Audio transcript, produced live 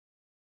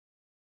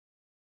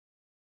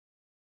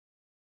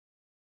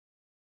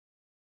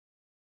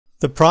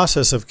The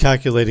process of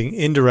calculating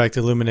indirect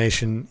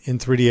illumination in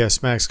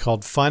 3ds Max,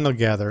 called Final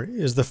Gather,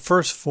 is the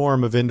first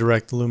form of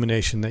indirect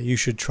illumination that you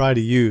should try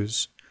to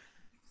use.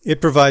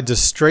 It provides a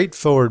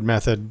straightforward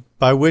method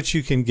by which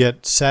you can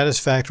get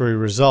satisfactory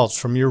results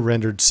from your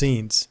rendered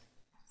scenes.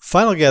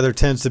 Final Gather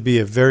tends to be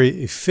a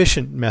very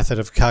efficient method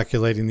of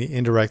calculating the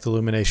indirect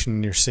illumination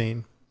in your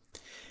scene.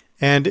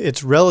 And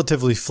it's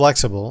relatively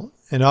flexible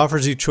and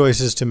offers you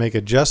choices to make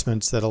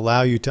adjustments that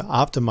allow you to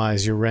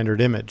optimize your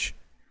rendered image.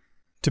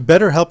 To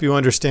better help you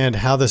understand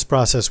how this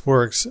process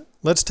works,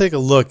 let's take a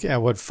look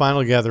at what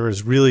Final Gather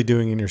is really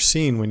doing in your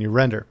scene when you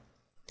render.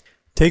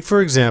 Take,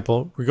 for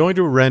example, we're going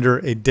to render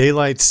a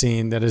daylight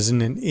scene that is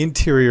in an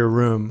interior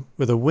room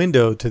with a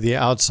window to the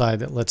outside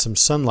that lets some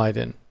sunlight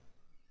in.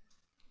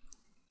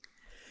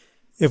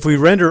 If we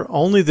render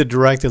only the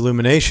direct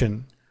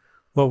illumination,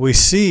 what we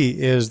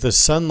see is the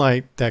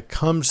sunlight that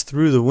comes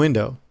through the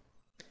window,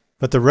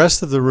 but the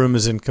rest of the room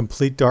is in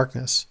complete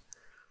darkness.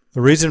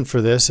 The reason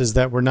for this is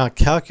that we're not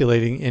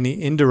calculating any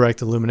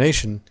indirect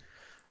illumination,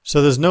 so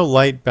there's no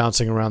light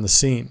bouncing around the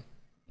scene.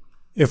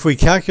 If we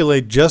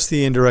calculate just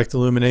the indirect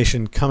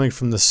illumination coming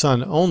from the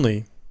sun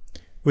only,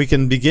 we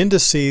can begin to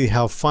see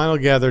how Final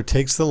Gather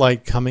takes the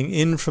light coming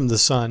in from the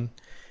sun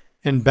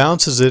and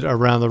bounces it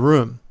around the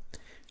room.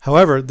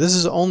 However, this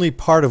is only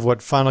part of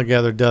what Final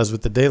Gather does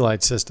with the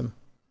daylight system.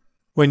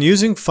 When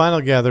using Final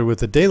Gather with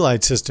the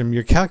daylight system,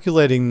 you're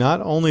calculating not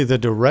only the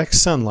direct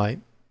sunlight,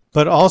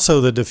 but also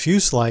the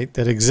diffuse light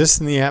that exists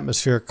in the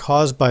atmosphere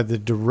caused by the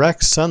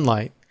direct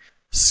sunlight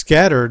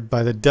scattered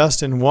by the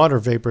dust and water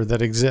vapor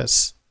that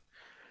exists.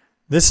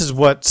 This is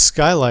what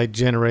skylight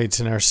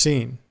generates in our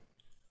scene.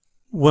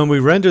 When we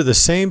render the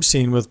same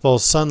scene with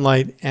both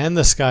sunlight and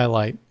the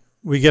skylight,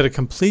 we get a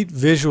complete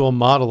visual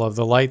model of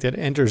the light that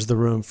enters the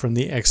room from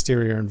the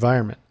exterior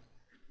environment.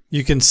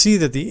 You can see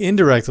that the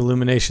indirect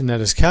illumination that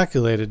is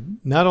calculated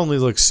not only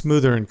looks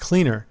smoother and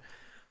cleaner,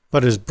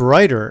 but is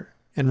brighter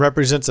and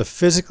represents a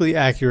physically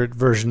accurate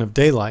version of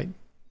daylight.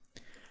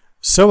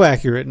 So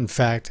accurate, in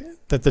fact,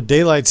 that the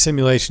daylight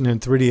simulation in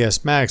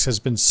 3ds Max has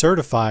been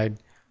certified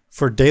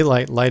for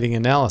daylight lighting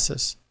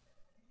analysis.